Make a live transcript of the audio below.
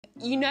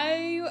you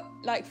know,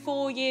 like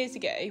 4 years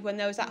ago when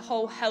there was that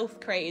whole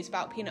health craze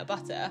about peanut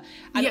butter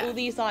and all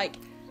these like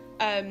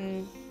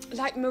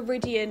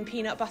Meridian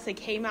peanut butter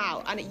came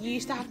out and it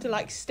used to have to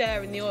like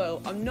stir in the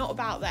oil. I'm not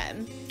about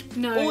them.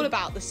 No. All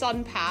about the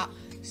Sun Pat,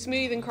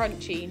 smooth and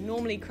crunchy,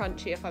 normally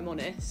crunchy if I'm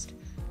honest.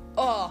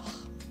 Oh,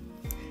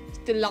 it's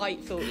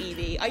delightful,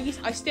 Evie.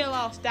 I still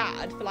ask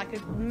Dad for like a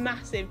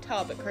massive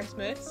tub at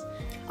Christmas.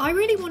 I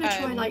really want to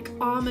try like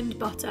almond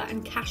butter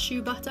and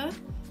cashew butter.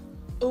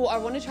 Oh, I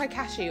want to try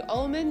cashew.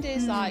 Almond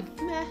is like,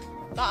 meh,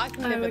 like I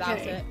can live without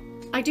it.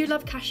 I do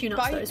love cashew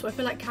nuts though, so I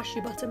feel like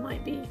cashew butter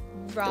might be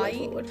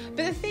right. But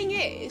the thing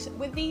is,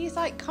 with these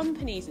like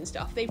companies and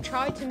stuff, they've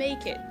tried to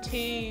make it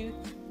too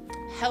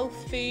health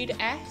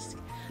food-esque.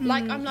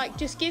 Like, I'm like,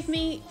 just give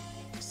me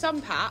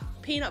Sun Pat,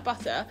 peanut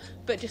butter,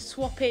 but just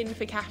swap in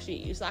for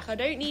cashews. Like, I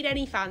don't need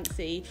any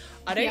fancy.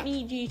 I don't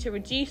need you to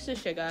reduce the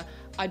sugar.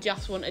 I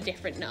just want a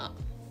different nut.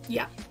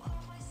 Yeah.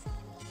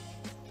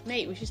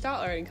 Mate, we should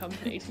start our own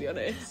company, to be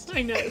honest.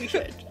 I know, we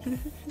should.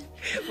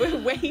 We're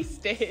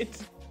wasted.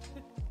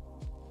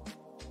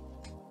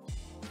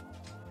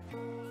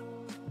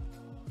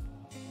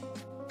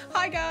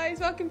 Hi guys,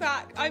 welcome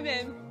back. I'm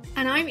Em.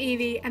 And I'm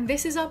Evie, and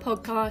this is our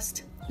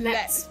podcast,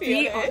 Let's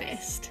Be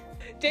Honest.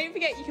 Don't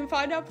forget you can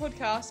find our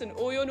podcast on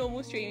all your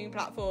normal streaming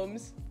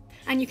platforms.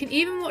 And you can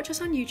even watch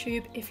us on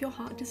YouTube if your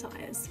heart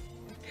desires.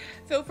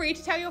 Feel free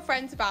to tell your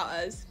friends about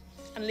us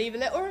and leave a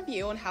little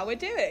review on how we're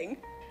doing.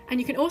 And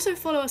you can also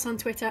follow us on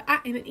Twitter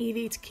at Em and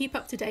Evie to keep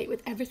up to date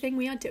with everything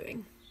we are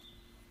doing.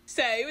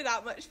 So,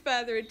 without much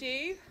further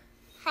ado,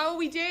 how are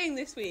we doing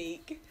this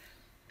week?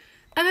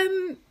 Well,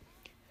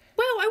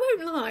 I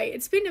won't lie,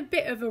 it's been a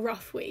bit of a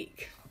rough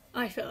week,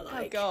 I feel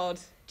like. Oh God.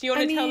 Do you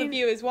want to tell the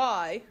viewers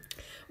why?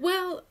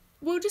 Well,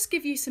 we'll just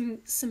give you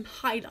some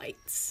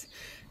highlights.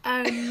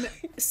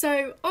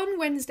 So on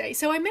Wednesday,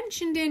 so I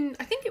mentioned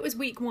I think it was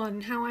week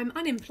 1, how I'm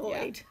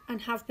unemployed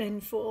and have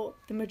been for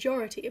the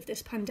majority of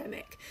this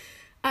pandemic.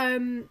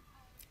 And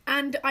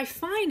I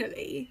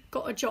finally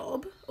got a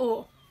job,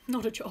 or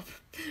not a job,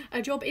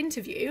 a job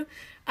interview,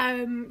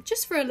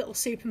 just for a little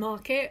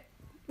supermarket.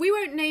 We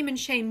won't name and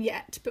shame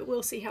yet, but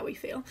we'll see how we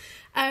feel.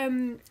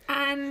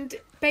 And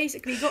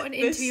basically got an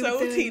interview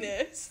with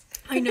saltiness.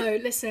 I know,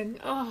 listen.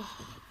 Oh,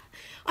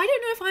 I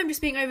don't know if I'm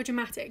just being over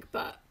dramatic,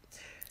 but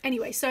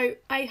anyway, so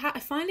I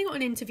finally got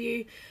an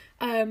interview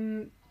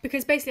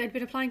because basically I'd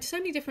been applying to so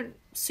many different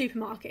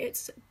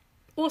supermarkets.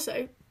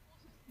 Also,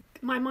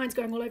 my mind's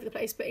going all over the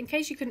place, but in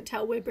case you couldn't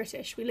tell, we're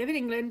British. We live in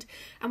England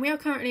and we are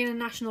currently in a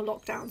national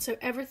lockdown, so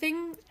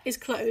everything is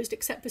closed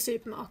except for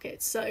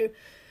supermarkets. So,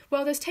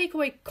 well, there's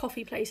takeaway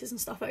coffee places and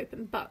stuff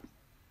open, but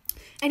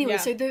anyway,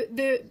 so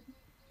the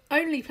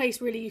only place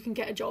really you can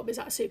get a job is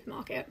at a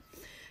supermarket.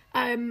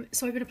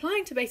 So I've been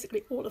applying to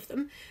basically all of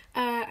them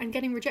and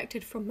getting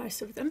rejected from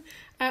most of them.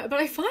 But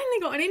I finally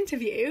got an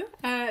interview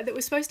that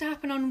was supposed to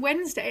happen on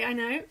Wednesday. I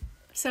know,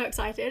 so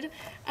excited.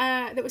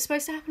 That was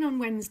supposed to happen on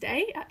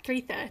Wednesday at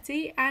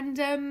 3:30, and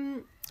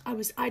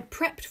I'd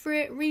prepped for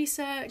it,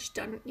 researched,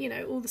 done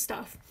all the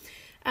stuff.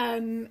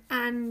 And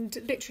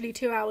literally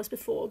 2 hours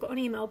before, got an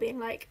email being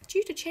like,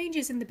 due to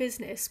changes in the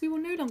business, we will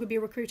no longer be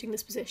recruiting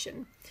this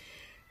position.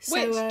 So,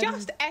 which,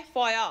 just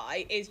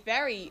FYI, is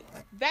very,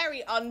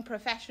 very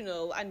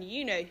unprofessional, and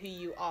you know who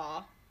you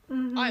are.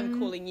 Mm-hmm. I'm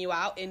calling you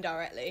out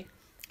indirectly.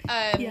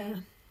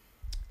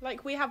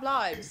 Like, we have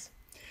lives.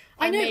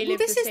 I know. May live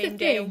this the same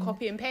day on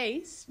copy and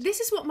paste. This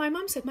is what my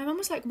mum said. My mum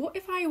was like, what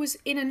if I was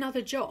in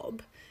another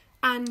job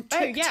and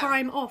took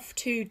time off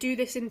to do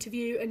this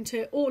interview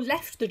or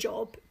left the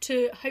job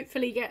to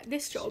hopefully get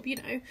this job,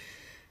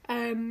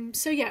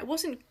 So yeah, it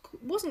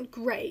wasn't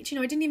great.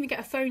 I didn't even get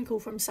a phone call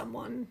from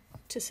someone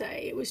to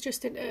say. It was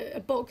just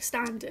a bog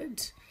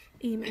standard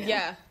email.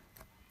 Yeah.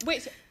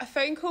 Which a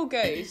phone call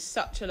goes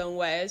such a long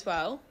way as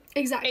well.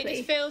 Exactly. It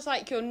just feels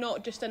like you're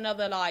not just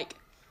another like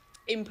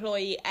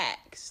employee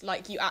X,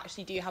 like you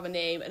actually do have a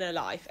name and a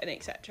life and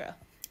etc.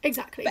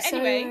 Exactly. But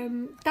anyway,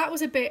 so that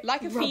was a bit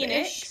like a rubbish.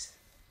 phoenix.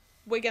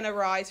 We're gonna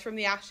rise from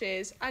the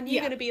ashes, and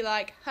you're gonna be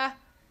like,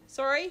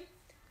 sorry,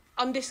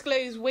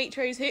 undisclosed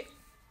Waitrose who.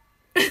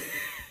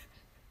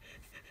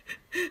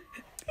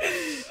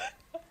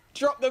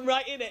 Drop them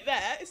right in it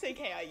there. It's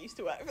okay, I used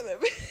to work for them.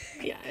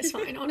 Yeah, it's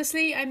fine.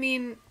 Honestly, I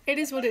mean, it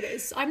is what it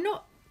is. I'm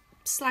not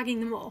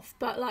slagging them off,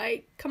 but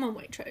like, come on,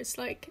 Waitrose,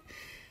 like,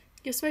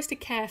 you're supposed to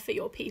care for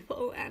your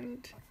people,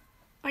 and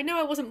I know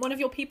I wasn't one of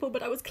your people,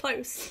 but I was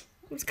close.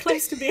 I was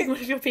close to being one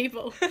of your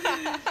people.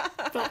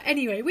 But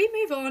anyway, we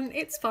move on.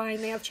 It's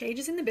fine. They have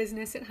changes in the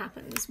business. It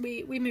happens.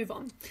 We move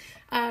on.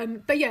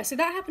 But yeah, so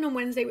that happened on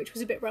Wednesday, which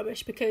was a bit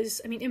rubbish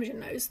because, I mean, Imogen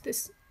knows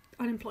this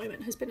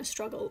unemployment has been a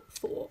struggle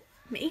for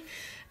me.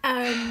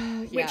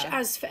 Which,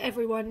 as for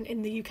everyone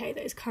in the UK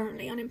that is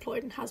currently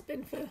unemployed and has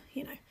been for,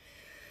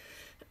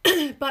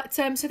 But,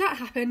 so that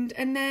happened.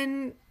 And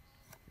then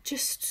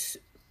just,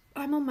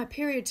 I'm on my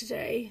period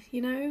today,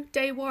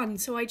 day 1.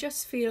 So I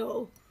just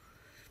feel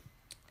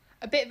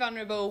a bit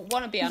vulnerable,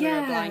 want to be under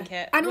a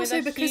blanket. And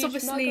also because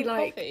obviously,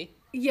 like, coffee.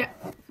 Yeah,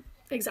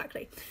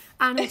 exactly.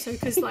 And also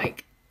because,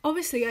 like,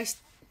 obviously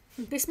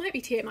this might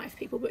be TMI for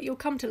people, but you'll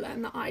come to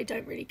learn that I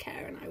don't really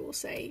care and I will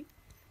say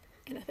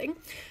anything.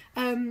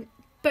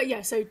 But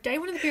yeah, so day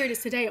 1 of the period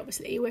is today,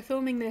 obviously. We're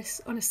filming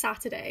this on a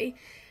Saturday.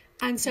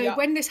 And so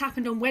when this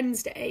happened on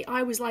Wednesday,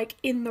 I was like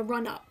in the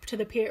run up to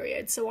the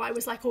period. So I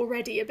was like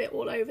already a bit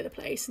all over the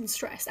place and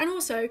stressed. And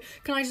also,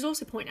 can I just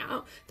also point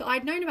out that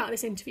I'd known about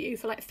this interview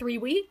for like 3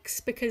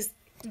 weeks because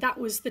that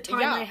was the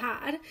time I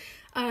had.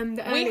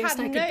 We had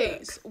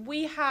notes.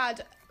 We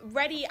had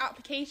ready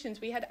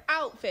applications. We had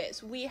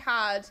outfits. We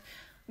had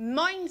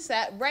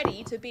mindset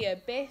ready to be a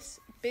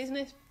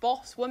business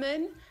boss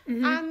woman.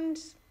 And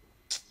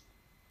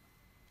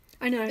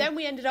I know. Then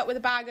we ended up with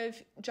a bag of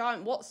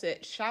giant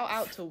Whatsits. Shout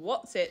out to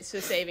Whatsits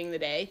for saving the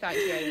day. Thank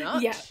you very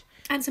much. Yeah,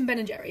 and some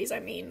Ben & Jerry's. I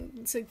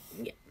mean, so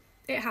yeah,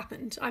 it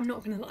happened. I'm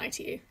not going to lie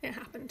to you. It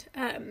happened.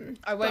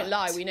 I won't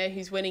lie. We know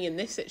who's winning in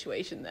this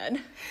situation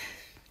then.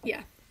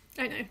 Yeah,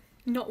 I know.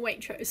 Not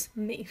Waitrose.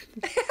 Me.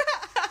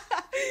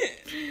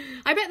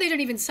 I bet they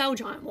don't even sell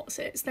giant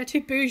Whatsits. They're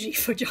too bougie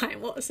for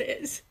giant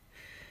Whatsits.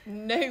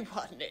 No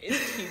one is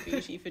too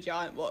bougie for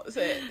giant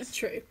Whatsits.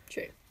 True.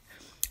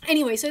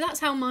 Anyway, so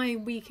that's how my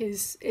week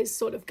is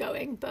sort of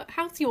going. But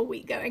how's your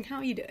week going? How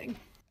are you doing?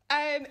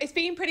 It's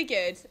been pretty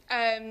good.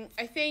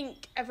 I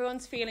think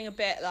everyone's feeling a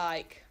bit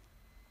like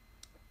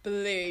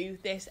blue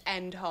this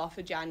end half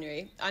of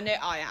January. I know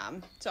I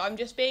am. So I'm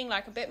just being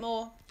like a bit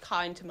more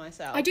kind to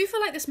myself. I do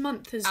feel like this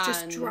month has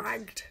just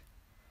dragged.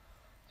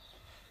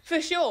 For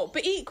sure.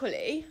 But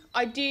equally,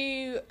 I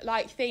do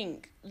like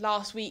think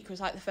last week was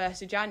like the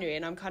 1st of January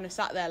and I'm kind of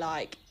sat there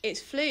like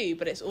it's flew,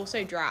 but it's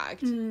also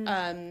dragged.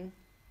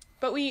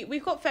 But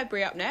we've got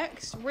February up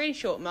next, really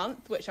short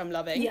month, which I'm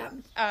loving. Yeah.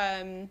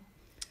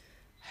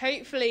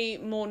 Hopefully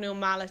more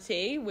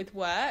normality with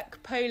work.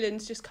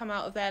 Poland's just come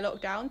out of their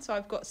lockdown, so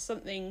I've got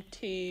something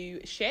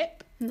to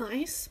ship.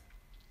 Nice.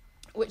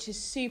 Which is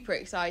super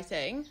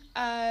exciting.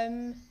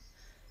 And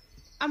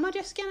we're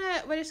just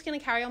gonna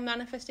carry on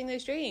manifesting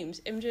those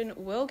dreams. Imogen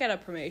will get a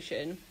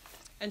promotion,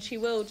 and she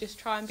will just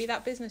try and be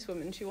that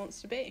businesswoman she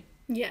wants to be.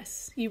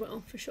 Yes, you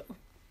will, for sure.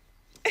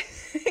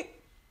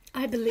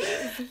 I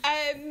believe.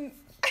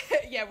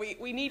 Yeah,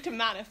 we need to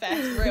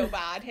manifest real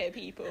bad here,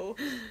 people.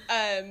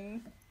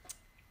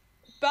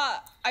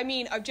 But, I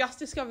mean, I've just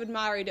discovered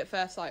Married at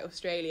First Sight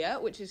Australia,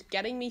 which is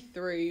getting me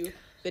through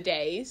the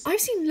days. I've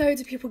seen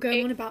loads of people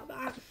going on about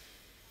that.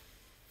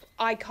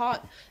 I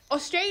can't...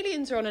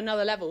 Australians are on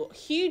another level.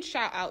 Huge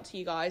shout out to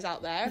you guys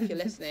out there, if you're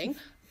listening.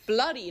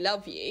 Bloody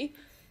love you.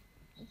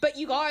 But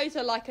you guys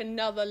are like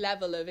another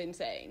level of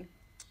insane.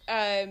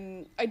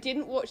 I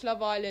didn't watch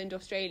Love Island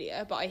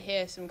Australia, but I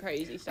hear some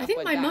crazy stuff. I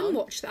think my down. mum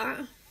watched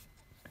that.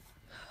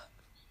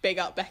 Big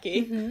up,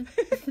 Becky.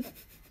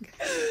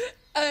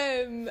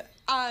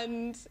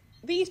 And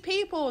these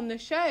people on the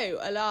show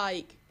are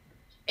like,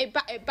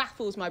 it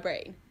baffles my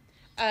brain.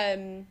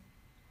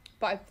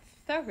 But I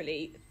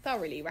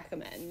thoroughly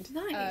recommend.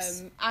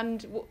 Nice.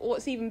 And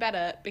what's even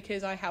better,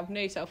 because I have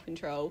no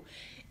self-control,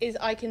 is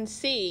I can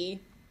see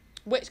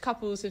which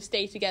couples have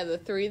stayed together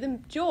through the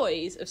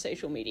joys of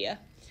social media.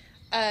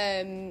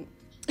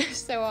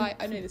 So I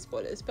know the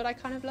spoilers, but I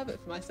kind of love it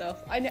for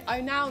myself.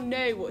 I now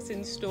know what's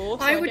in store.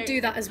 So I would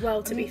do that as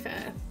well, to be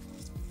fair.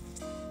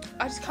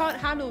 I just can't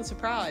handle the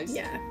surprise.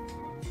 Yeah.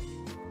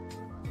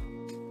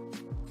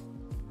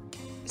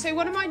 So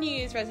one of my New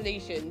Year's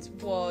resolutions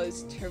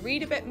was to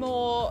read a bit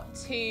more,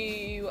 to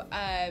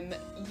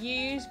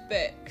use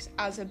books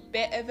as a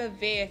bit of a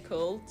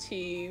vehicle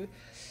to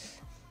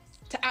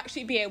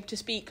actually be able to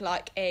speak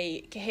like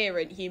a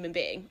coherent human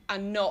being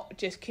and not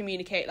just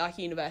communicate like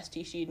a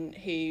university student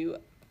who...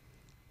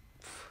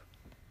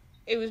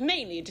 It was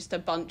mainly just a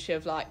bunch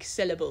of like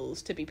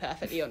syllables, to be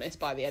perfectly honest,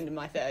 by the end of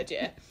my 3rd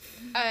year.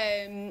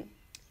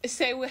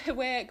 So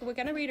we're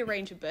going to read a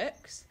range of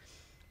books.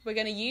 We're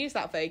going to use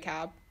that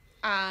vocab,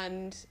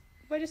 and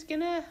we're just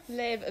going to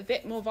live a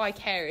bit more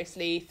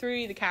vicariously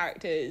through the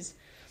characters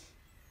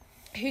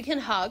who can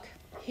hug,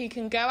 who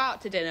can go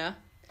out to dinner,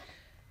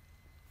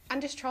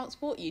 and just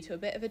transport you to a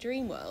bit of a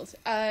dream world.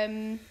 I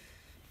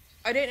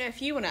don't know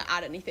if you want to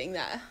add anything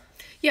there.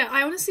 Yeah,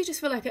 I honestly just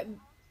feel like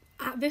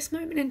at this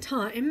moment in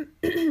time,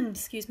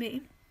 excuse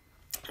me,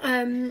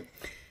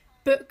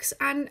 books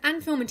and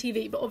film and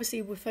TV, but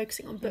obviously we're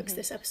focusing on books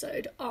this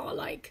episode, are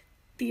like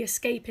the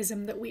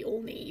escapism that we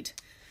all need.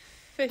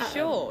 For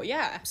sure,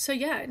 yeah. So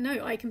yeah,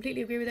 no, I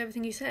completely agree with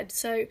everything you said.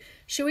 So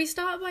shall we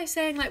start by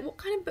saying like what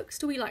kind of books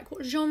do we like?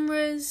 What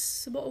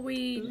genres? What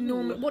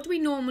do we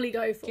normally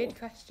go for? Good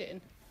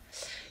question.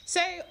 So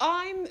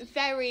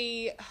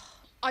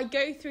I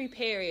go through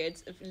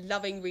periods of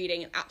loving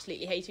reading and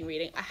absolutely hating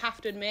reading. I have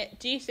to admit,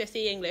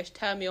 GCSE English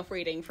turned me off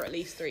reading for at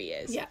least 3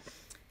 years. Yeah.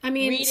 I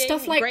mean, reading,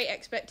 stuff like Great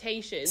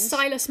Expectations.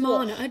 Silas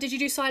Marner. What? Did you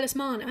do Silas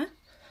Marner?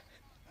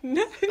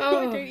 No, oh,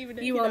 I don't even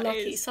know you who are that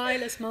lucky. is.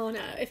 Silas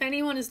Marner. If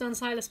anyone has done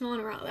Silas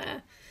Marner out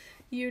there,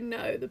 you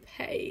know the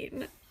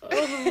pain.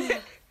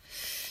 Oh.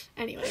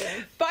 Anyway,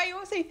 yeah. But I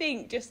also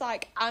think just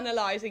like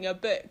analysing a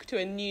book to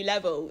a new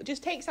level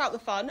just takes out the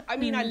fun. I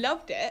mean, I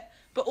loved it,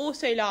 but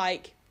also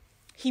like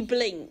he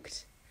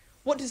blinked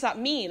what does that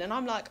mean? And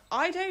I'm like,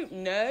 I don't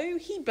know.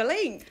 He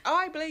blinked.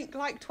 I blinked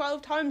like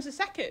 12 times a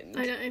second.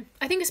 I know.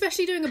 I think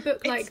especially doing a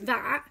book like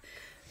that,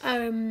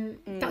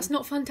 that's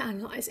not fun to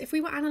analyse. If we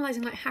were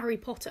analysing like Harry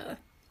Potter,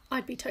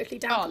 I'd be totally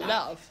down for that.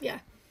 Love. Yeah.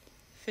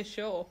 For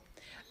sure.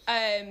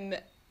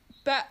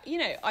 But, you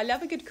know, I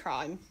love a good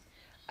crime.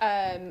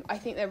 I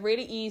think they're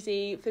really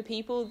easy for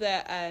people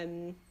that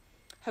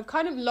have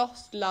kind of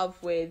lost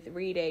love with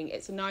reading.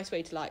 It's a nice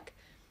way to, like,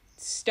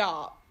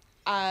 start.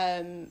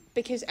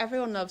 Because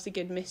everyone loves a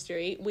good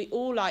mystery. We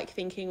all like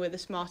thinking we're the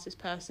smartest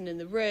person in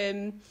the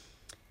room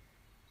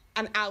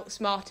and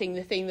outsmarting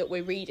the thing that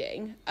we're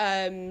reading.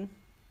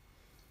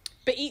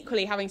 But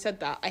equally, having said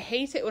that, I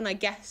hate it when I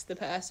guess the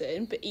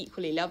person, but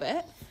equally love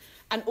it.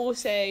 And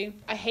also,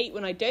 I hate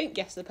when I don't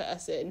guess the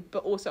person,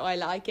 but also I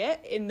like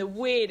it in the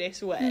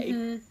weirdest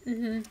way.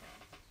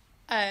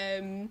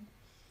 I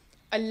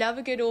love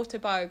a good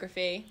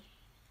autobiography,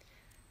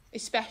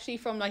 especially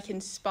from, like,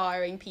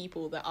 inspiring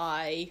people that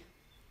I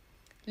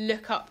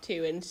look up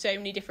to in so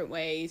many different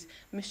ways.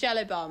 Michelle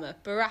Obama,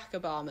 Barack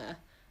Obama.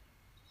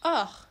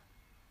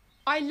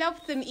 I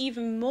love them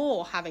even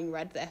more having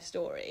read their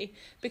story,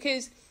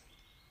 because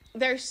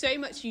there's so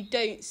much you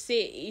don't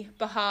see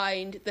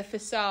behind the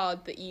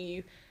facade that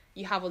you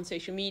have on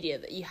social media,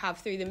 that you have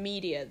through the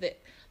media,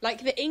 that,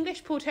 like, the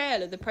English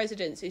portrayal of the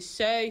presidents is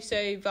so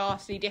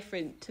vastly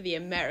different to the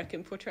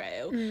American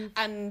portrayal.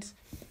 And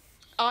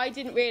I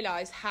didn't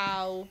realise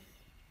how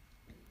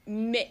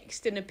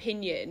mixed an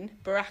opinion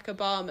Barack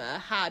Obama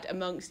had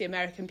amongst the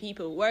American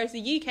people, whereas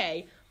the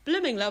UK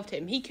blooming loved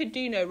him. He could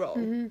do no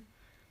wrong.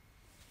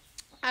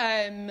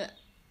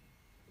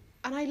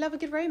 And I love a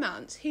good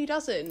romance. Who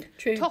doesn't?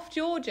 True. Toff,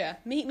 Georgia.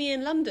 Meet me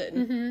in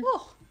London.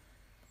 Oh.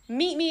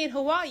 Meet me in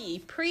Hawaii.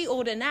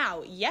 Pre-order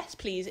now. Yes,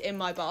 please, in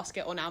my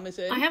basket on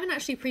Amazon. I haven't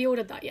actually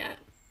pre-ordered that yet,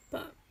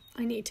 but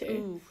I need to.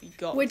 Ooh, you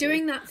got We're to.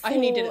 doing that for I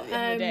only did it the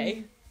other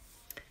day.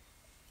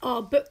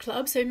 Our book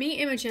club. So me,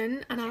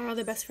 Imogen, and our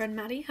other best friend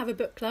Maddie have a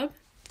book club.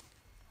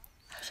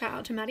 Shout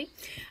out to Maddie.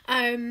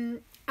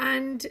 And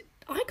I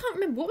can't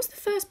remember, what was the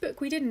first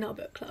book we did in our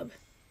book club?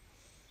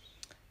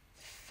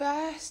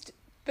 First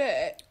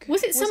book.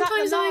 Was it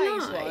Sometimes that the I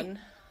Lies Lie? one?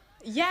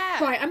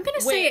 Yeah. Right, I'm going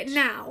to say it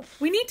now.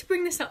 We need to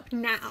bring this up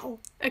now,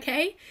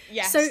 okay?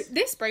 Yes. So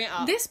bring it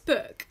up. This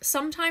book,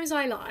 Sometimes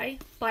I Lie,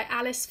 by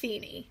Alice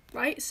Feeney,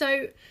 right?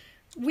 So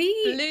we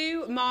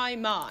blew my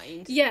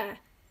mind. Yeah.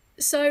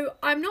 So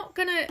I'm not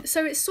gonna.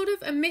 So it's sort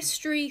of a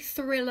mystery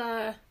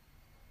thriller.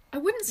 I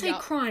wouldn't say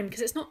crime,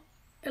 because it's not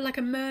like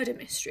a murder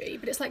mystery,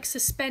 but it's like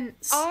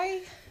suspense.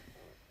 I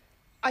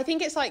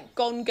think it's like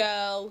Gone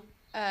Girl,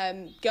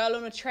 Girl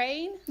on a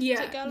Train. Yeah. Is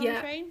it Girl on a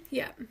Train?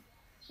 Yeah.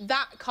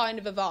 That kind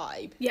of a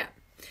vibe. Yeah.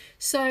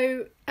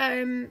 So,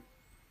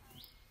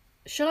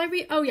 shall I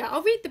read? Oh yeah,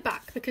 I'll read the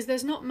back because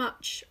there's not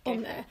much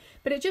on there.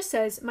 But it just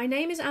says, "My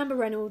name is Amber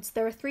Reynolds.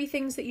 There are 3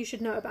 things that you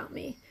should know about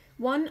me.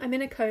 1, I'm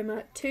in a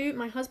coma. 2,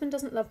 my husband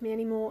doesn't love me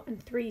anymore.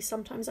 And 3,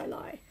 sometimes I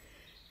lie."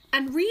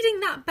 And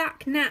reading that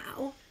back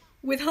now,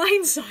 with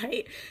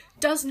hindsight,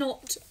 does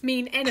not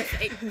mean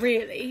anything,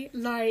 really.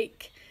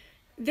 Like,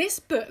 this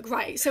book,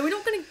 right, so we're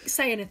not going to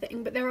say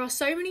anything, but there are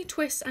so many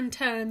twists and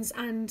turns,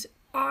 and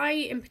I,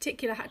 in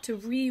particular, had to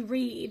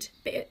reread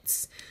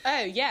bits.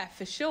 Oh, yeah,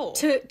 for sure.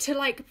 To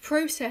like,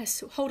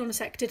 process, hold on a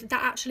sec, did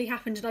that actually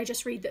happen? Did I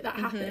just read that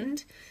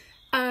happened?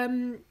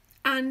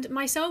 And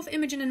myself,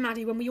 Imogen and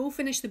Maddie, when we all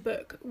finished the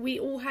book, we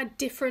all had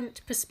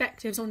different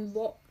perspectives on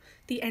what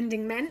the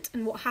ending meant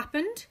and what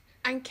happened.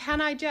 And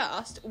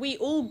we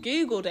all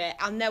Googled it,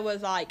 and there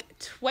was like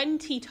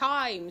 20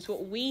 times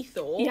what we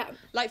thought. Yeah.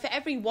 Like, for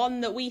every one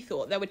that we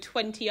thought, there were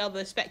 20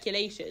 other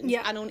speculations.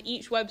 Yeah. And on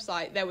each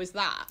website, there was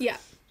that. Yeah.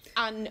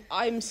 And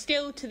I'm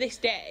still, to this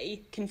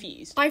day,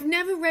 confused. I've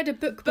never read a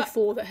book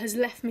before that has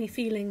left me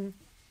feeling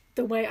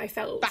the way I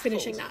felt baffled.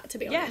 finishing that, to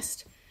be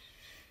honest.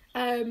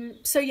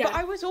 So yeah. But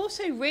I was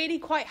also really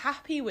quite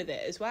happy with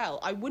it as well.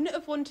 I wouldn't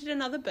have wanted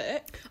another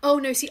book. Oh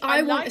no, see,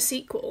 I want a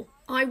sequel.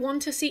 I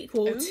want a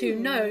sequel to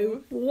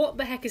know what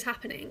the heck is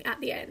happening at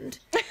the end.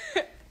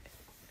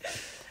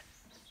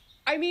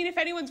 I mean, if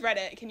anyone's read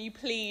it, can you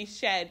please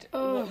shed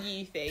what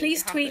you think?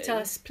 Please tweet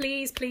us.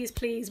 Please, please,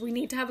 please. We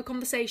need to have a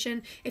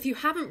conversation. If you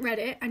haven't read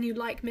it and you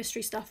like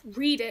mystery stuff,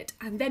 read it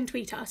and then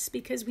tweet us,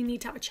 because we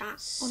need to have a chat,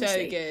 honestly.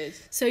 So good.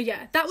 So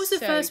yeah, that was the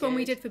first one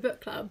we did for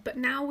book club. But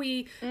now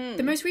the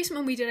most recent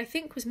one we did, I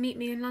think, was Meet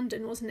Me in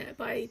London, wasn't it?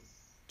 By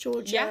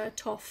Georgia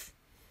Toff,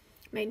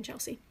 made in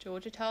Chelsea.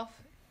 Georgia Toff.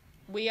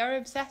 We are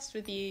obsessed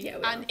with you. Yeah,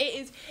 and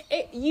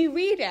you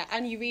read it,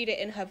 and you read it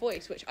in her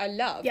voice, which I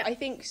love. Yeah. I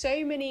think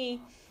so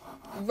many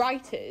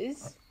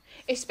writers,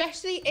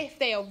 especially if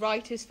they are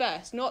writers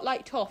first, not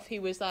like Toff,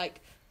 who was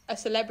like a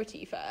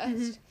celebrity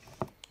first,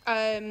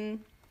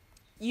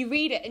 you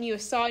read it and you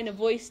assign a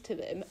voice to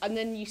them, and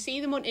then you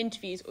see them on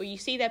interviews or you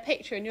see their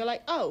picture and you're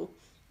like, oh,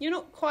 you're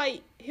not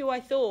quite who I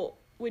thought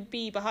would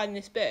be behind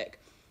this book.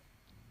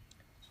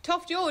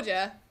 Toff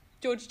Georgia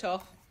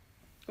Toff,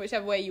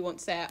 whichever way you want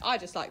to say it. I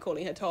just like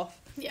calling her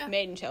Toff. Yeah.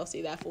 Made in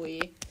Chelsea there for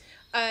you.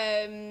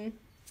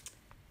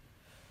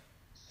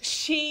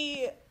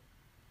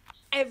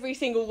 every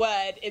single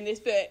word in this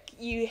book,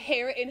 you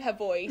hear it in her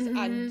voice,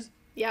 and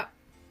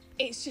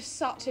it's just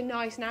such a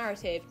nice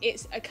narrative.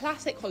 It's a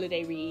classic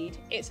holiday read.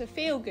 It's a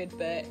feel-good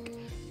book.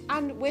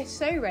 And we're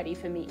so ready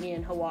for Meet Me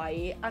in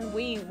Hawaii, and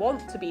we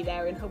want to be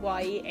there in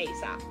Hawaii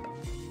ASAP.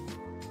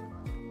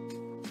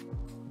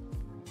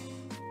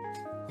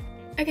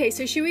 Okay,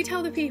 so should we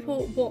tell the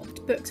people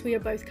what books we are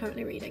both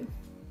currently reading?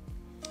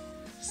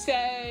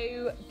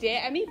 So,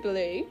 Dear Emmy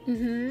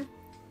Blue.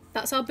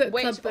 That's our book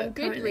club which book on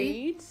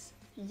currently. Goodreads,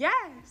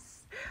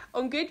 yes,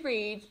 on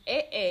Goodreads,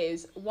 it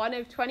is one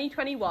of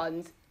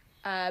 2021's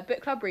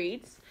book club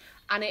reads,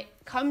 and it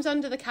comes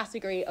under the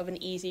category of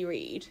an easy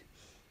read.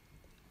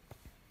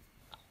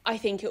 I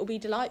think it will be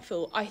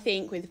delightful. I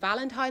think with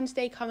Valentine's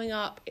Day coming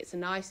up, it's a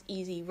nice,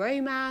 easy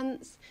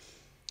romance.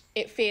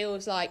 It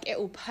feels like it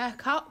will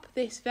perk up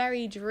this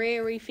very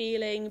dreary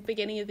feeling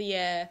beginning of the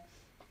year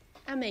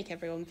and make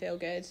everyone feel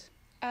good.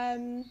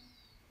 And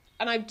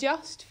I've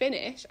just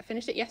finished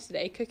it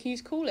yesterday,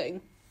 Cuckoos Calling.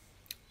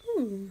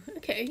 Ooh,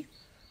 okay.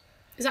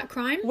 Is that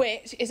crime?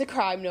 Which is a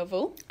crime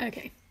novel.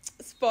 Okay.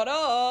 Spot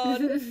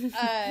on.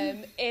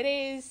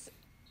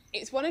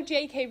 It's one of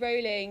J.K.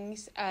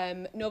 Rowling's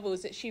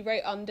novels that she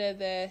wrote under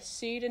the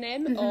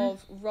pseudonym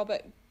of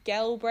Robert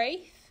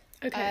Galbraith.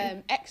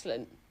 Okay.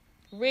 Excellent.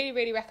 Really,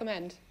 really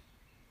recommend.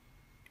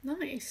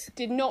 Nice.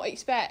 Did not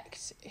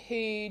expect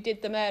who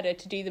did the murder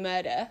to do the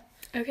murder.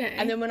 Okay.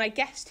 And then when I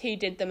guessed who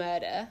did the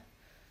murder,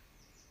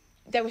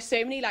 there were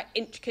so many like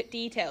intricate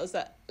details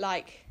that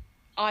like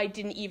I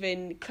didn't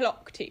even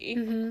clock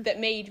to that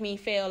made me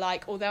feel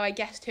like, although I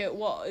guessed who it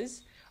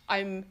was,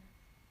 I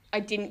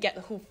didn't get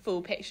the whole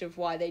full picture of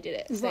why they did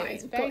it. So right,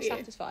 it's very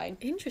satisfying.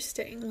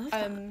 Interesting. Love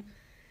that.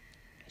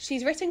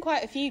 She's written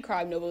quite a few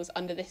crime novels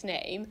under this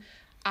name,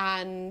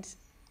 and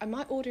I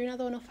might order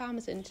another one off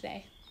Amazon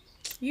today.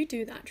 You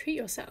do that. Treat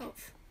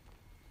yourself.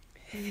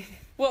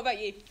 What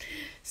about you?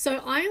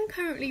 So I am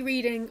currently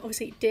reading,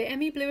 obviously, Dear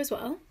Emmy Blue as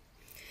well.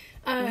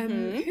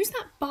 Who's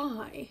that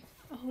by?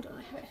 Oh, hold on,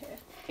 I have it here.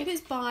 It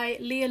is by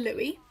Leah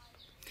Louie.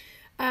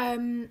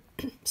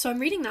 So I'm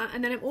reading that,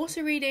 and then I'm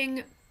also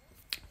reading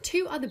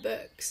 2 other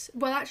books.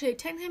 Well, actually,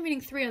 technically I'm reading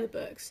 3 other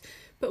books,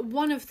 but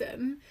one of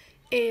them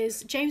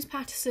is James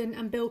Patterson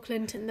and Bill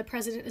Clinton, The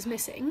President is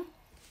Missing.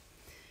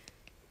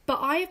 But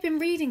I have been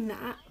reading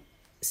that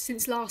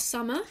since last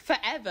summer.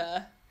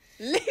 Forever.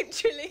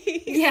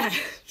 Literally. Yeah.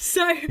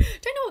 So, don't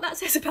know what that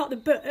says about the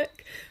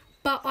book,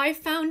 but I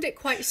found it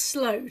quite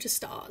slow to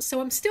start.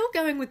 So I'm still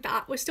going with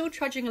that. We're still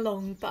trudging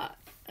along, but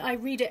I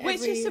read it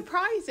Which is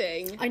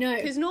surprising. I know.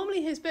 Because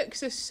normally his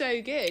books are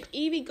so good.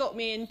 Evie got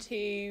me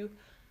into...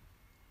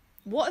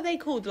 What are they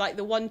called? Like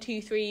the 1,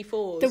 2, 3,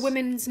 4s? The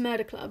Women's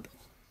Murder Club.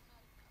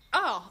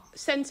 Oh,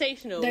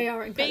 sensational. They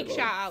are incredible. Big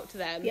shout out to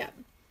them. Yeah.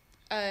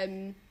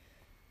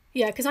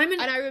 Yeah, because And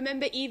I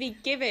remember Evie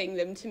giving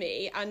them to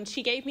me, and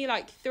she gave me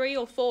like 3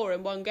 or 4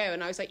 in one go,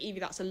 and I was like, Evie,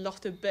 that's a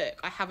lot of book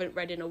I haven't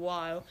read in a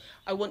while.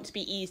 I want to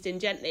be eased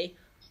in gently.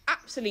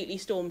 Absolutely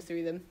stormed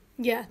through them.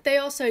 Yeah, they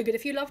are so good.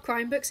 If you love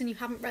crime books and you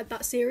haven't read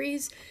that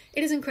series,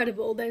 it is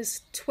incredible.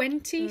 There's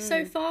 20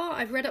 so far.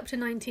 I've read up to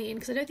 19,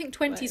 because I don't think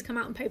 20's come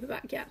out in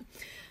paperback yet.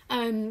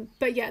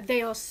 But yeah,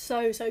 they are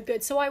so, so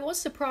good. So I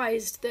was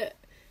surprised that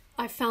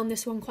I found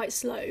this one quite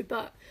slow,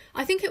 but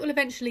I think it will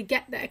eventually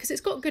get there, because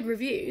it's got good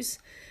reviews.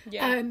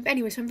 Yeah.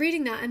 Anyway, so I'm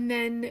reading that, and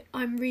then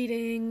I'm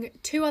reading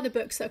 2 other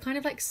books that are kind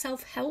of like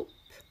self-help.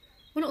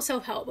 Well, not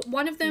self-help, but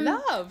one of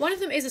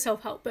them is a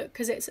self-help book,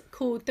 because it's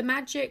called The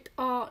Magic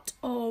Art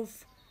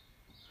of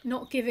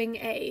Not Giving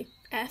a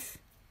F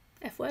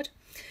word.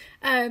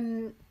 I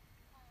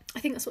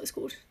think that's what it's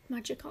called.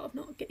 Magic Art of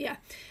Not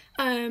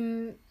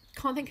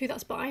can't think who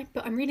that's by,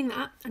 but I'm reading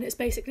that, and it's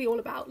basically all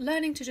about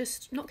learning to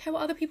just not care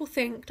what other people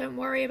think. Don't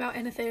worry about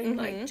anything.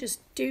 Like, just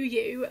do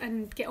you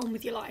and get on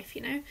with your life,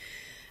 you know.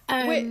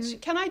 Which,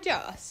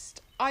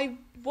 I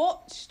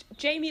watched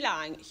Jamie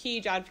Lang,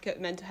 huge advocate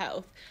of mental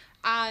health,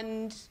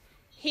 and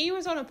he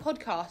was on a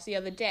podcast the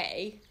other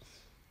day,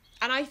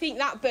 and I think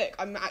that book,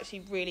 I'm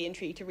actually really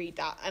intrigued to read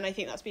that, and I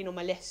think that's been on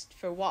my list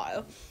for a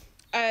while.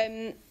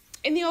 In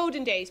the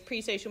olden days,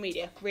 pre-social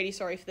media, really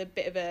sorry for the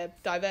bit of a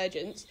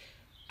divergence,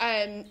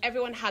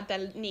 everyone had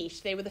their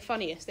niche. They were the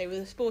funniest, they were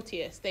the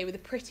sportiest, they were the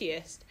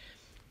prettiest,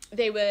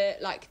 they were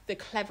like the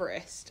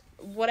cleverest,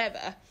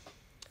 whatever.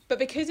 But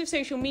because of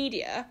social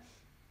media,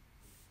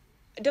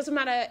 it doesn't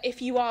matter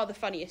if you are the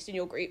funniest in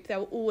your group, there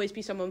will always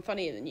be someone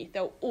funnier than you.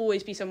 There will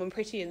always be someone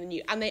prettier than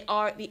you. And they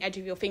are at the edge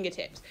of your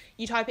fingertips.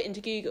 You type it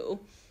into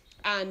Google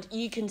and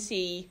you can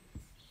see,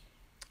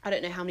 I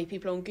don't know how many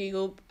people on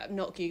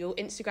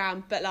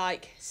Instagram, but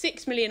like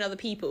 6 million other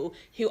people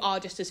who are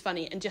just as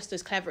funny and just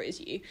as clever as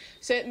you.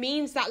 So it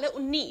means that little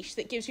niche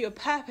that gives you a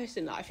purpose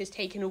in life is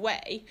taken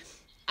away.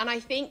 And I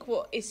think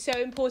what is so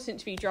important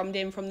to be drummed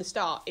in from the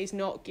start is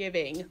not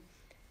giving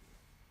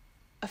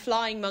a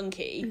flying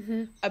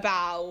monkey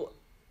about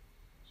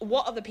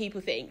what other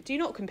people think. Do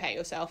not compare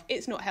yourself.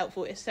 It's not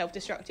helpful. It's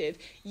self-destructive.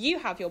 You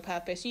have your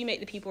purpose. You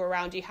make the people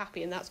around you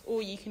happy, and that's all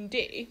you can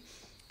do.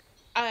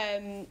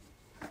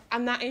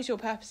 and that is your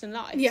purpose in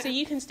life. Yeah. So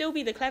you can still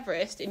be the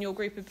cleverest in your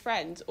group of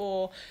friends,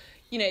 or,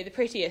 you know, the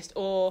prettiest,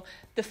 or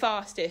the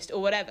fastest,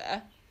 or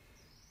whatever.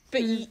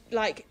 But you,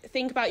 like,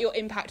 think about your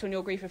impact on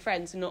your group of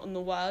friends and not on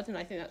the world. And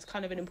I think that's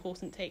kind of an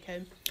important take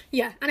home.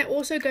 Yeah, and it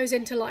also goes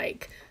into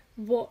like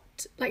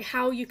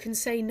how you can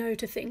say no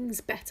to things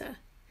better.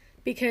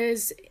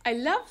 Because I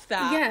love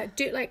that.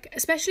 Yeah, like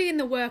especially in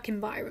the work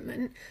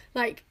environment,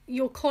 like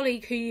your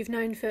colleague who you've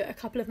known for a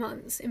couple of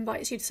months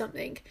invites you to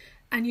something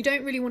and you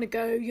don't really want to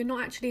go, you're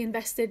not actually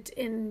invested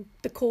in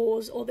the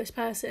cause or this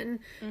person,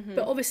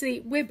 but obviously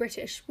we're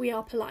British, we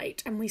are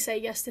polite, and we say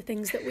yes to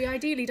things that we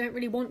ideally don't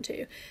really want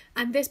to.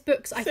 And this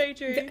book's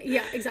true.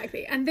 Yeah,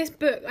 exactly. And this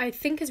book I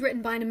think is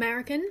written by an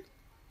American.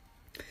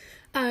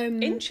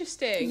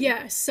 Interesting.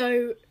 Yeah,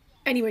 so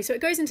anyway, so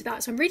it goes into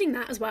that. So I'm reading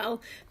that as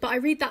well, but I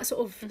read that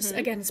sort of,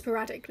 again,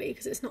 sporadically,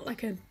 because it's not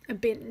like a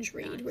binge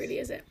read, really,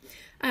 is it?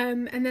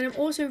 And then I'm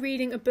also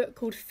reading a book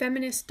called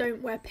Feminists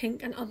Don't Wear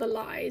Pink and Other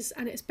Lies,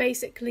 and it's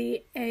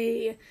basically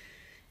a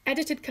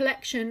edited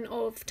collection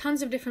of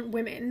tons of different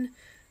women,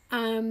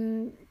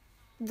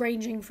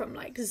 ranging from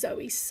like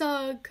Zoe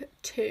Sugg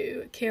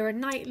to Keira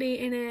Knightley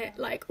in it,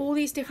 like all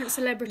these different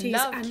celebrities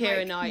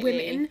and like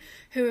women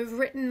who have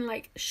written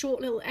like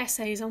short little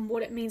essays on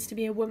what it means to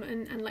be a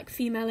woman and like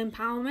female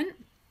empowerment.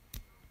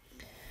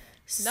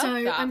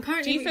 Love that. I'm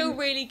currently. Do you feel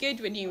really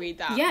good when you read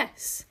that?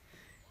 Yes,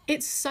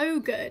 it's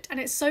so good, and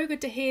it's so good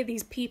to hear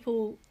these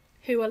people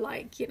who are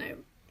like, you know,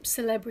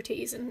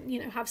 celebrities and,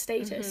 you know, have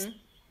status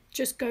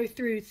just go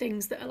through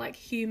things that are like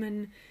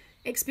human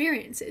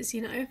experiences,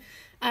 you know.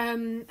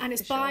 And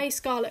it's by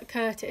Scarlett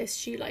Curtis.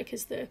 She like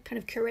is the kind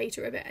of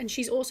curator of it, and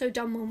she's also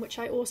done one which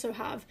I also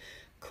have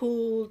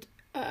called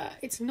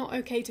It's Not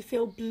Okay to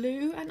Feel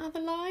Blue and Other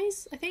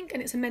Lies, I think,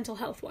 and it's a mental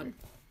health one.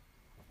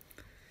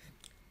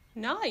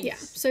 Nice. Yeah,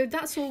 so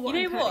that's all what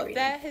you know I'm what reading.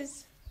 There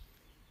has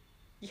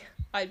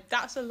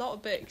that's a lot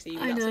of books,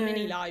 even. That's a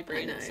mini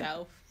library in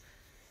itself.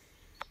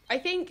 I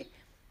think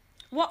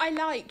what I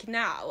like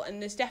now,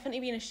 and there's definitely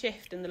been a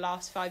shift in the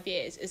last 5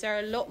 years, is there are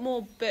a lot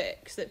more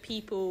books that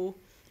people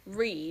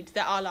read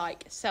that are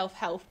like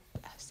self-help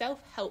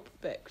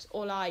books,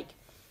 or like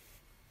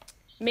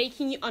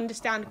making you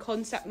understand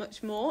concept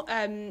much more.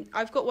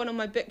 I've got one on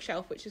my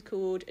bookshelf which is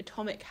called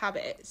Atomic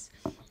Habits,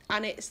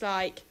 and it's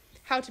like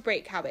how to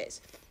break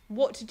habits,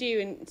 what to do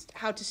and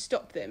how to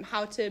stop them,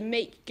 how to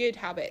make good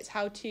habits,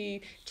 how to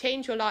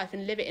change your life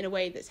and live it in a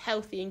way that's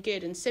healthy and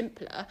good and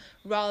simpler,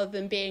 rather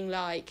than being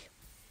like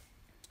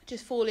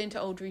just fall into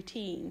old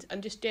routines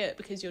and just do it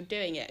because you're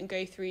doing it, and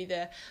go through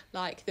the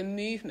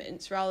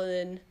movements rather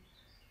than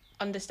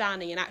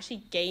understanding and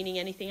actually gaining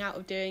anything out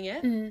of doing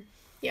it.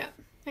 Yeah,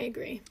 I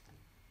agree.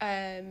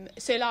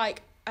 So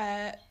like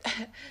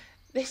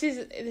this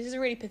is a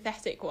really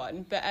pathetic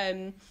one, but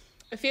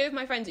a few of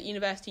my friends at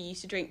university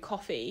used to drink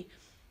coffee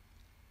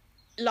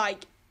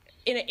like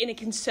in a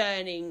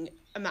concerning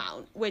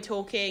amount. We're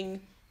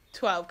talking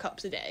 12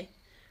 cups a day.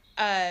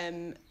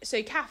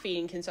 So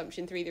caffeine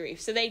consumption through the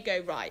roof. So they'd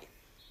go, right,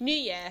 New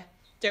Year,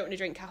 don't want to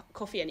drink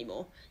coffee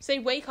anymore. So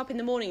they'd wake up in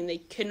the morning and they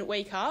couldn't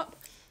wake up.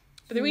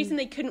 But the reason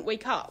they couldn't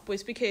wake up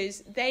was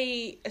because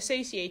they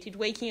associated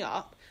waking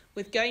up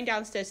with going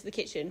downstairs to the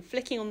kitchen,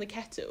 flicking on the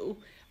kettle,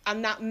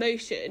 and that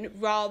motion,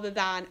 rather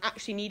than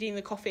actually needing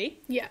the coffee.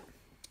 Yeah.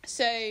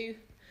 So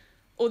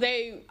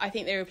although I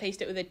think they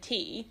replaced it with a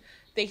tea,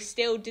 they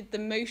still did the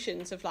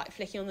motions of like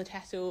flicking on the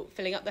kettle,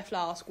 filling up their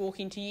flask,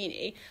 walking to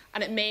uni,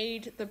 and it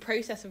made the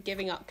process of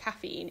giving up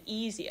caffeine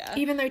easier.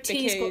 Even though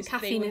tea's got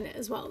caffeine in it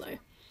as well, though.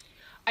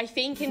 I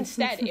think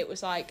instead it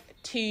was like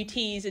 2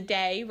 teas a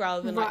day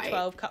rather than like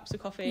 12 cups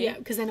of coffee. Yeah,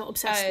 because they're not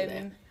obsessed with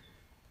it.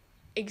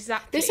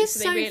 Exactly. This is so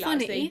they so realised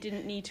funny. They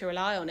didn't need to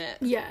rely on it.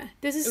 Yeah,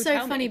 this is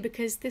so funny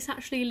because this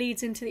actually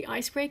leads into the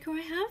icebreaker I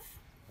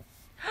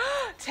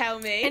have. Tell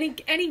me.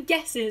 Any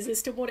guesses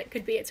as to what it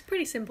could be? It's a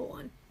pretty simple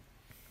one.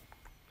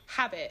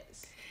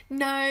 Habits.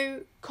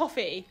 No.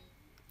 Coffee.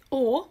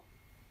 Or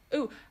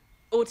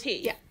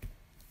tea. Yeah.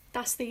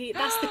 That's the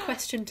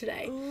question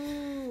today.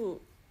 Ooh.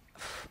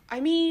 I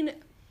mean,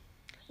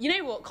 you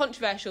know what?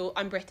 Controversial.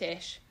 I'm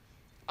British.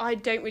 I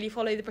don't really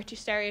follow the British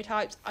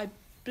stereotypes. I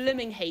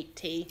blooming hate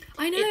tea.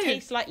 I know. It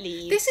tastes like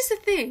leaves. This is the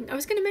thing. I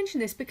was going to mention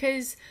this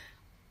because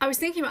I was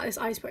thinking about this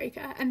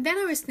icebreaker, and then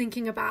I was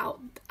thinking about,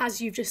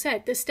 as you've just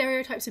said, the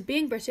stereotypes of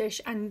being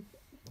British and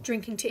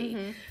drinking tea.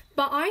 Mm-hmm.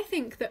 But I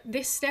think that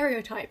this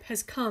stereotype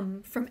has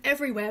come from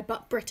everywhere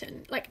but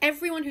Britain. Like,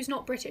 everyone who's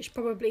not British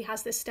probably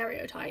has this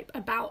stereotype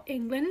about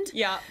England.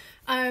 Yeah.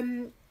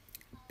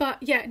 But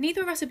yeah,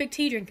 neither of us are big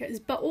tea drinkers.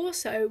 But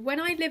also, when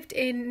I lived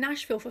in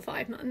Nashville for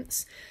 5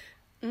 months,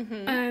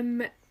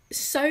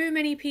 so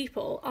many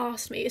people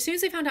asked me, as soon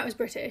as they found out I was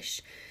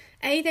British,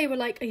 they were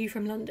like, "Are you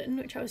from London?"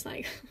 Which I was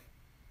like,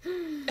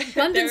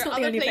 London's not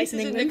the only place in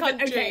England,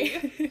 but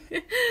okay.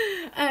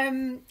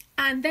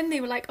 And then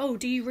they were like, "Oh,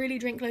 do you really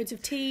drink loads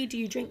of tea? Do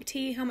you drink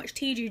tea? How much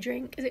tea do you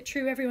drink? Is it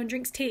true everyone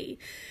drinks tea?"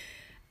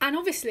 And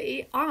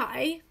obviously,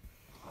 I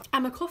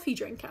am a coffee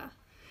drinker.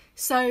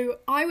 So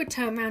I would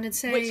turn around and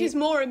say... Which is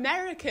more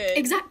American.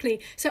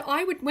 Exactly. So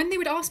I would, when they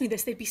would ask me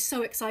this, they'd be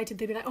so excited.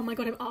 They'd be like, oh my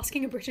God, I'm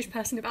asking a British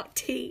person about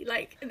tea.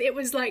 Like, it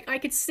was like, I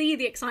could see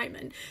the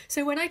excitement.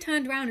 So when I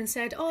turned around and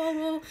said, oh,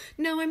 well,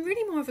 no, I'm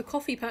really more of a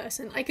coffee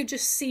person, I could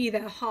just see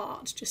their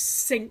heart just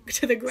sink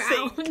to the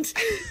ground.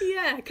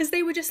 Yeah, because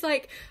they were just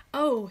like,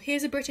 oh,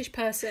 here's a British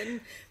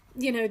person,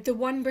 you know, the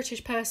one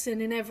British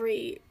person in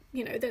every,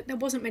 you know, there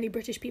wasn't many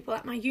British people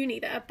at my uni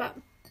there, but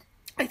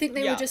I think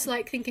they were just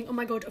like thinking, oh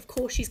my God, of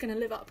course she's going to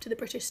live up to the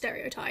British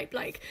stereotype.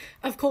 Like,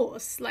 of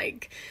course,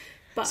 like...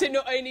 But... So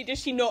not only does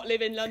she not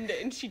live in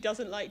London, she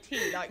doesn't like tea.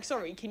 Like,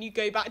 sorry, can you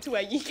go back to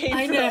where you came from?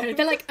 I know.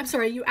 They're like, I'm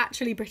sorry, are you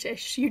actually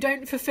British? You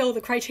don't fulfil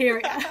the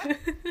criteria.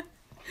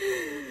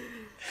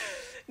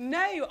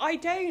 No, I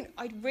don't.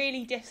 I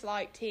really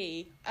dislike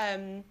tea.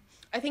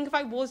 I think if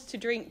I was to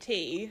drink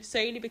tea,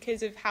 solely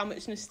because of how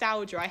much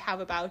nostalgia I have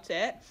about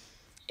it,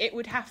 it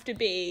would have to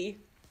be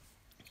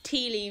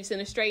tea leaves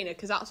and a strainer,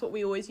 because that's what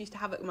we always used to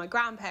have at my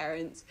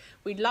grandparents.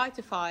 We'd light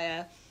a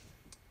fire,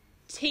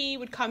 tea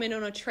would come in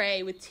on a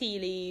tray with tea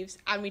leaves,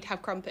 and we'd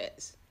have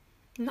crumpets.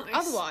 Nice.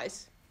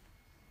 Otherwise,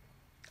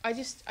 I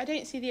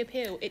don't see the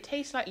appeal. It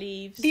tastes like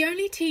leaves. The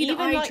only tea that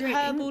I drink...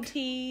 herbal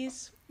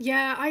teas.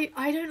 Yeah,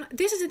 I don't...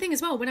 This is the thing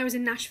as well, when I was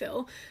in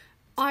Nashville,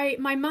 my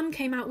mum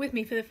came out with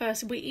me for the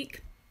first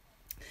week,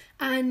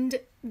 and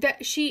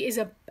that she is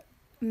a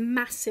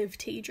massive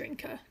tea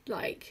drinker.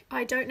 Like,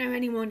 I don't know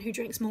anyone who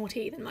drinks more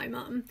tea than my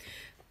mum,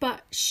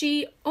 but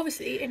she,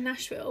 obviously, in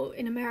Nashville,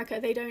 in America,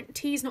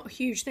 tea's not a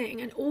huge thing,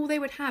 and all they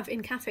would have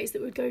in cafes that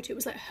we would go to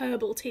was like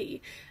herbal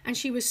tea, and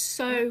she was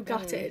so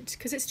gutted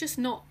because it's just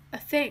not a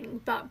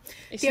thing. But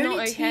it's the not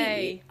only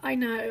okay. tea, I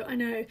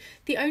know,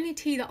 the only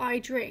tea that I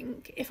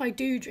drink, if I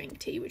do drink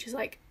tea, which is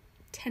like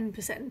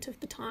 10% of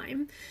the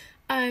time,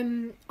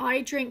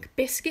 I drink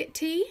biscuit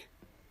tea.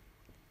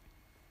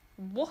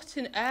 What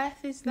on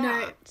earth is that?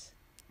 No,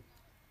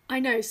 I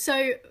know.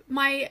 So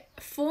my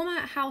former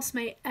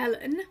housemate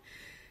Ellen,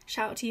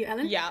 shout out to you,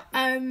 Ellen. Yeah.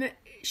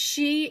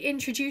 She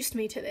introduced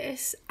me to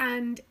this,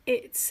 and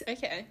it's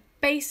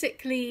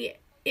basically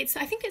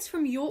I think it's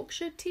from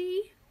Yorkshire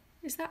Tea.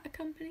 Is that a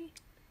company?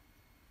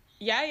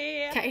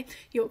 Yeah. Okay,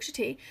 Yorkshire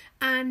Tea,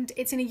 and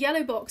it's in a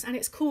yellow box, and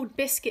it's called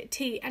biscuit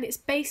tea, and it's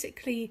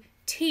basically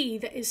tea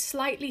that is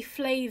slightly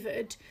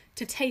flavoured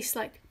to taste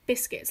like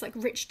biscuits, like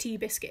rich tea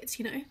biscuits,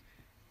 you know.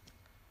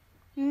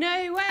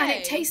 No way. And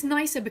it tastes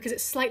nicer because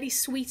it's slightly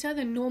sweeter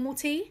than normal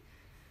tea.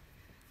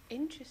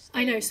 Interesting.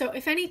 I know, so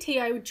if any tea,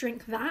 I would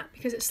drink that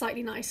because it's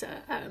slightly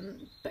nicer.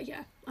 But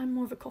yeah, I'm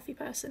more of a coffee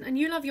person. And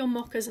you love your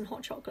mochas and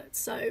hot chocolates,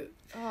 so...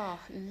 Oh,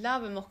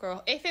 love a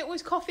mocha. If it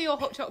was coffee or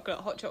hot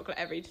chocolate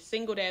every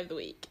single day of the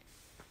week.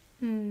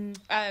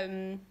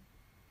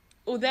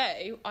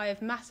 Although I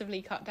have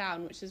massively cut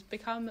down, which has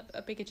become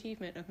a big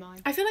achievement of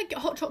mine. I feel like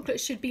hot chocolate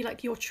should be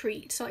like your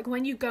treat. So like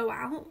when you go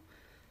out,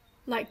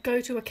 like go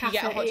to a cafe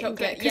hot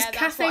chocolate. because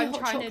cafe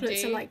hot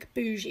chocolates are like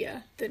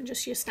bougier than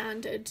just your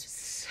standard.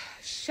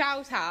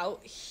 Shout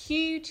out,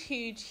 huge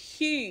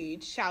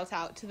shout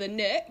out to the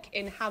Nook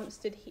in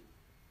Hampstead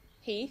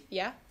Heath.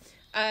 Yeah.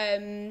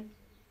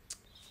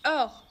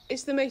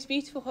 It's the most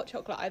beautiful hot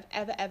chocolate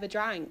I've ever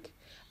drank.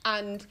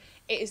 And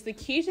it is the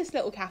cutest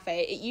little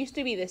cafe. It used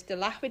to be this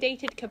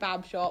dilapidated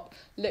kebab shop,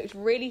 looked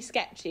really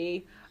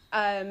sketchy,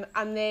 and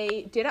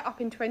they did it up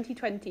in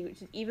 2020,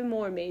 which is even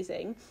more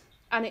amazing.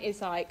 And it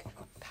is like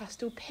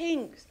pastel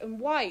pinks and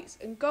whites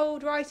and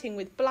gold writing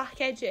with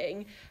black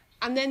edging.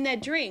 And then their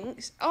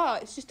drinks,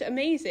 it's just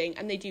amazing.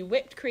 And they do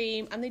whipped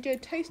cream, and they do a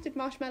toasted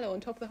marshmallow on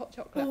top of the hot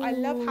chocolate. Ooh, I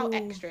love how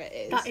extra it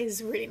is. That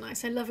is really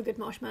nice. I love a good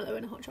marshmallow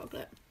in a hot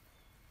chocolate.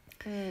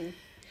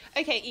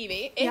 Okay,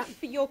 Evie,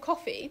 for your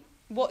coffee...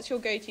 What's your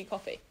go-to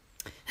coffee?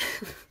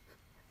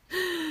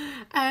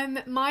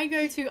 My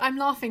go-to... I'm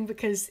laughing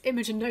because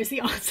Imogen knows the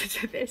answer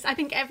to this. I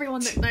think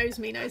everyone that knows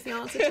me knows the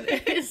answer to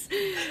this.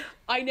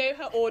 I know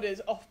her orders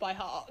off by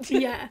heart.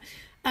 Yeah.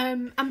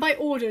 And by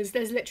orders,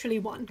 there's literally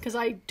one, because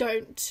I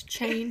don't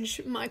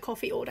change my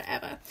coffee order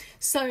ever.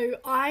 So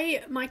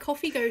my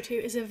coffee go-to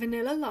is a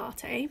vanilla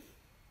latte.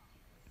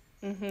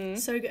 Mm-hmm.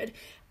 So good.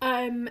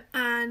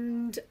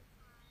 And...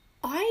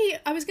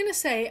 I was going to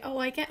say,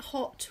 I get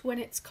hot when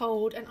it's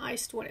cold and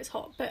iced when it's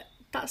hot, but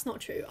that's not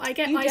true. I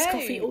get iced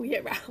coffee all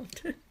year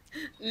round.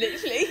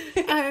 Literally.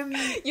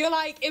 You're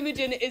like,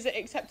 Imogen, is it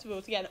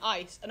acceptable to get an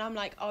ice? And I'm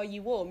like, are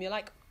you warm? You're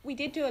like, we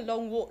did do a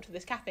long walk to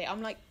this cafe.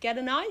 I'm like, get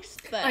an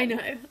iced then. I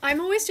know. I'm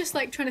always just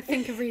like trying to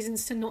think of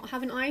reasons to not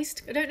have an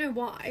iced. I don't know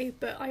why,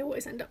 but I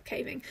always end up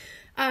caving.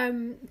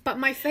 But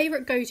my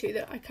favourite go-to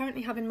that I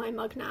currently have in my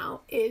mug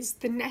now is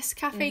the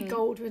Nescafe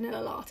Gold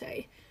Vanilla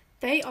Latte.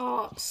 They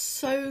are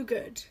so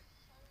good.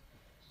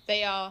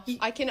 They are.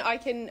 I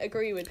can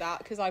agree with that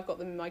because I've got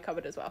them in my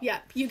cupboard as well. Yeah,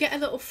 you get a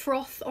little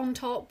froth on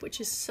top, which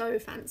is so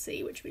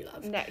fancy, which we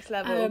love. Next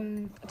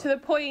level. To the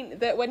point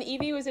that when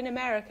Evie was in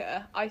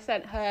America, I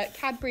sent her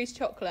Cadbury's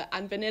chocolate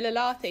and vanilla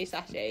latte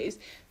sachets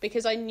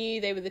because I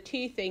knew they were the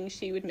two things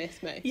she would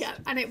miss most. Yeah,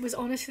 and it was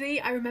honestly,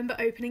 I remember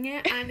opening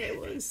it and it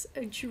was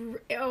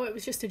it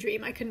was just a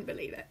dream. I couldn't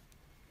believe it.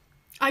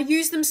 I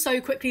used them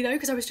so quickly though,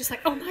 because I was just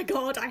like, oh my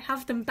god, I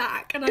have them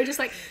back, and I just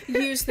like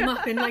used them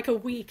up in like a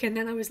week, and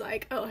then I was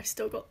like, oh, I've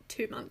still got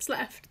 2 months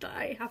left that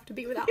I have to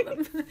be without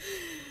them.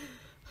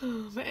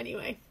 But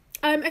anyway,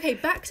 okay,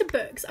 back to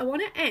books. I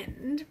want to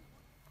end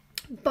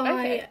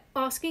by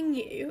asking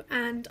you,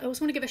 and I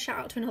also want to give a shout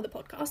out to another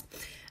podcast.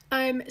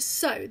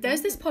 So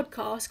there's this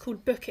podcast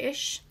called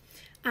Bookish,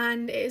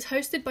 and it is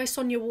hosted by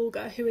Sonya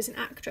Walger, who is an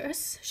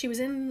actress. She was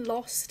in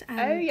Lost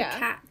and The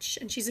Catch,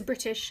 and she's a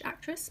British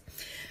actress.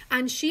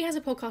 And she has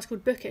a podcast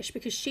called Bookish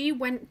because she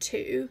went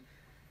to,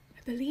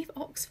 I believe,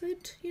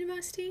 Oxford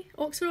University?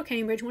 Oxford or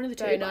Cambridge, one of the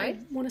two. I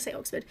want to say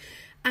Oxford.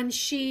 And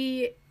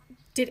she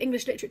did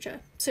English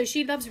literature. So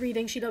she loves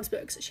reading, she loves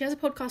books. She has a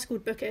podcast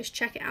called Bookish,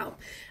 check it out.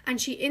 And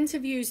she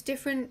interviews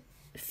different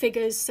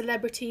figures,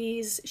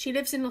 celebrities. She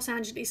lives in Los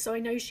Angeles, so I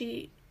know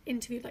she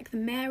interviewed like the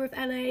mayor of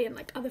LA and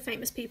like other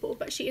famous people,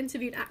 but she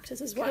interviewed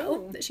actors as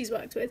well that she's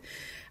worked with,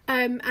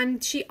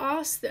 and she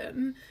asked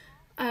them,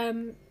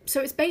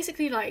 so it's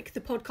basically like the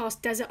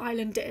podcast Desert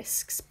Island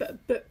Discs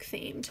but book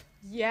themed.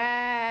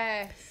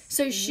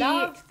 So she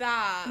love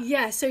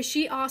that. So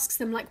she asks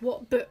them like,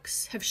 what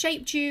books have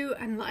shaped you,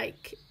 and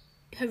like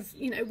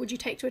would you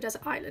take to a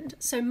desert island?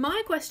 So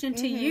my question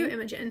to you,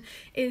 Imogen,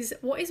 is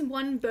what is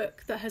one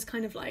book that has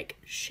kind of like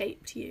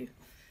shaped you?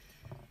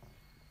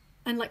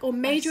 And like, or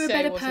made you a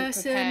better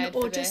person,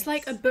 or just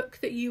like a book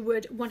that you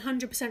would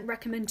 100%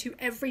 recommend to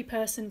every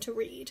person to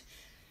read.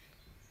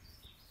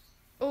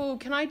 Oh,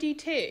 can I do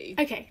two?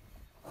 Okay,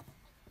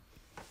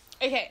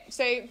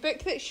 so book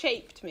that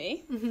shaped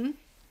me,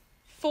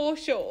 for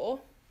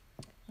sure,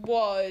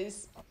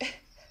 was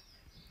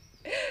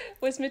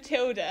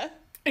Matilda.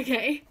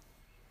 Okay.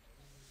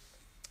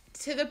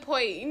 To the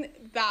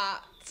point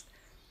that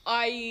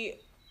I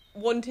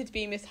wanted to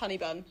be Miss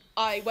Honeybun.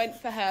 I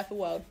went for her for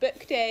World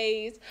Book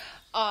Days.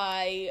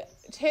 I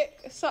took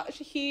such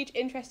a huge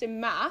interest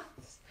in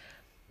maths.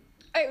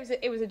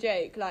 It was a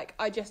joke. Like,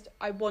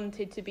 I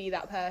wanted to be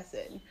that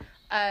person.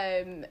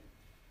 And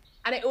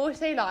it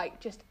also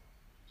like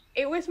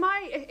it was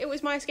my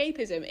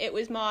escapism. It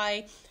was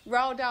my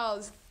Roald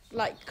Dahl's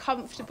like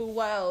comfortable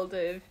world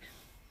of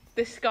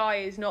the sky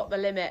is not the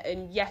limit,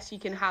 and yes, you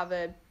can have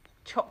a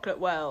chocolate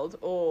world,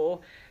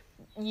 or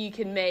you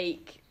can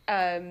make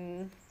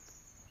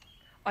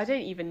I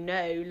don't even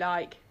know,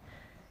 like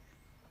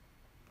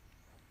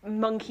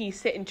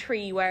monkeys sit in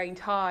tree wearing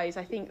ties.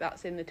 I think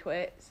that's in the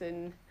Twits,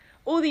 and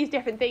all these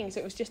different things.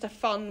 It was just a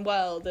fun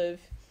world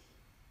of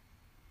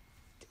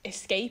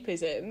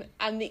escapism.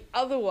 And the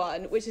other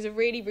one, which is a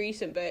really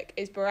recent book,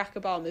 is Barack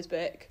Obama's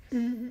book.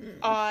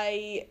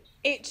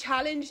 It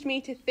challenged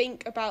me to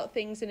think about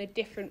things in a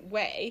different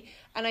way,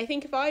 and I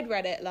think if I'd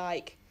read it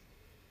like,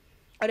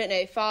 I don't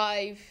know,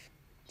 5-10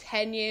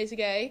 years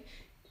ago,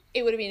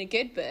 it would have been a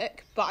good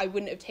book, but I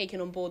wouldn't have taken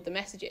on board the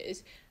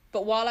messages.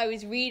 But while I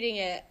was reading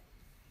it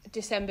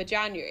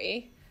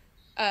January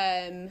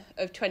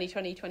of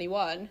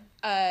 2021,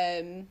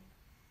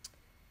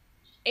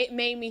 it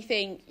made me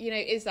think,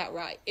 is that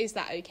right? Is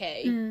that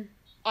okay?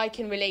 I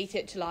can relate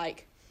it to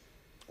like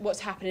what's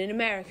happened in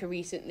America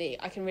recently.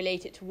 I can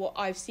relate it to what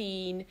I've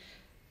seen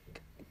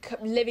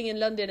living in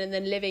London, and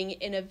then living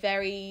in a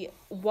very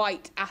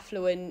white,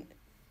 affluent,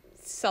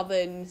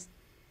 southern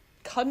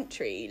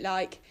country.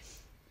 Like,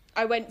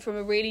 I went from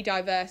a really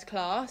diverse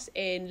class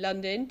in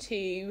London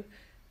to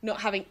not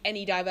having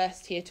any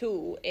diversity at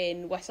all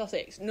in West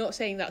Sussex. Not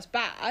saying that's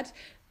bad,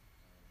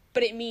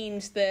 but it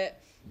means that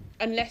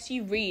unless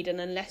you read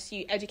and unless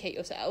you educate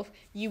yourself,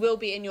 you will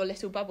be in your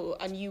little bubble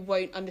and you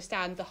won't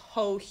understand the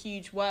whole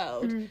huge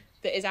world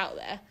that is out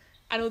there.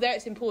 And although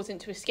it's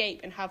important to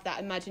escape and have that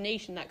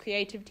imagination, that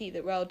creativity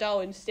that Roald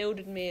Dahl instilled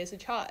in me as a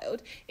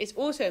child, it's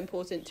also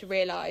important to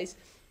realise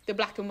the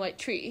black and white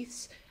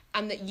truths,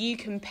 and that you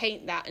can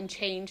paint that and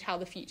change how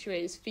the future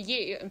is for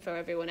you and for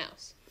everyone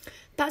else.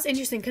 That's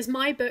interesting, because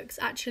my books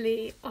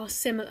actually are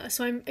similar.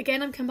 So I'm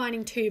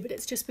combining two, but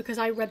it's just because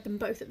I read them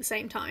both at the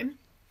same time.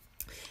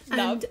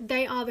 And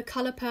they are The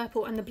Colour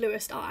Purple and The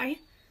Bluest Eye.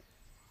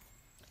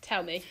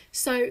 Tell me.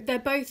 So they're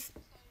both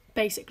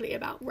basically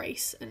about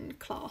race and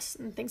class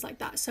and things like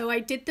that. So I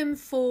did them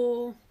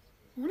for,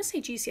 I want to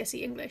say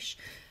GCSE English,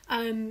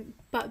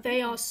 but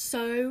they are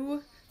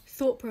so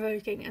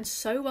thought-provoking and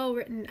so well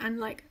written and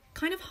like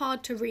kind of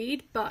hard to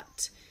read,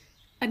 but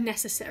a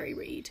necessary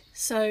read.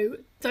 So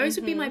those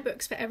would be my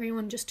books for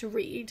everyone just to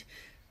read,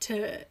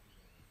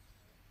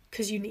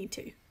 because you need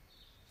to,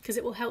 because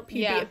it will help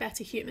you be a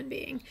better human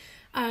being.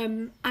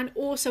 And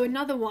also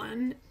another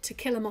one, To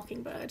Kill a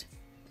Mockingbird.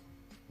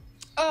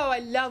 Oh, I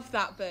love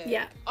that book.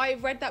 Yeah.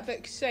 I've read that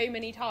book so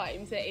many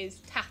times, it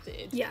is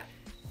tattered. Yeah.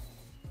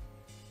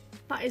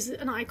 That is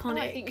an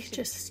iconic,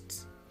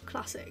 just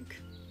classic.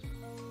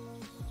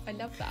 I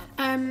love that.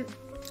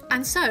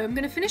 And so I'm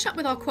going to finish up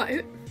with our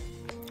quote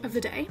of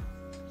the day.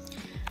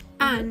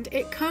 And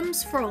it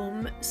comes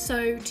from,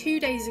 2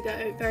 days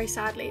ago, very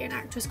sadly, an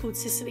actress called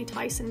Cicely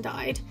Tyson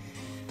died.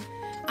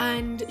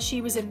 And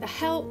she was in The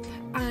Help,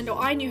 or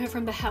I knew her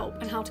from The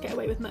Help and How to Get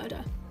Away with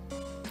Murder.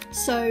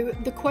 So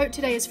the quote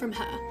today is from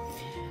her.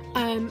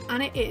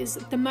 And it is,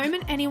 the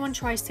moment anyone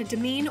tries to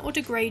demean or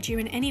degrade you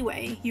in any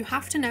way, you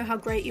have to know how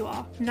great you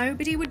are.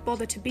 Nobody would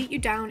bother to beat you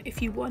down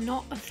if you were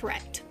not a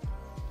threat.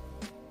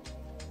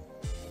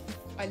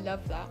 I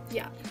love that.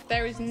 Yeah.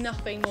 There is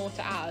nothing more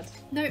to add.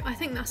 No, I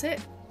think that's it.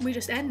 We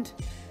just end.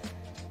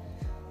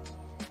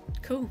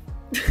 Cool.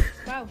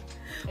 Wow.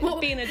 It's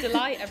been a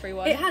delight,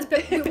 everyone. It has,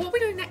 but what are we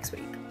doing next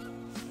week?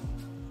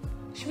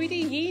 Should we do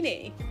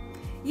uni?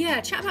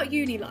 Yeah, chat about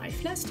uni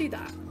life. Let's do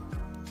that.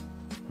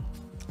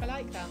 I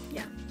like that.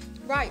 Yeah.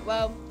 Right,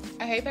 well,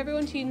 I hope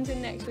everyone tunes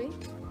in next week.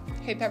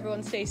 Hope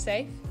everyone stays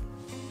safe.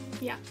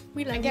 Yeah,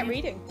 we love you. And get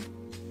reading.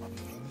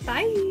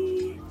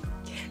 Bye.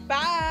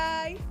 Bye.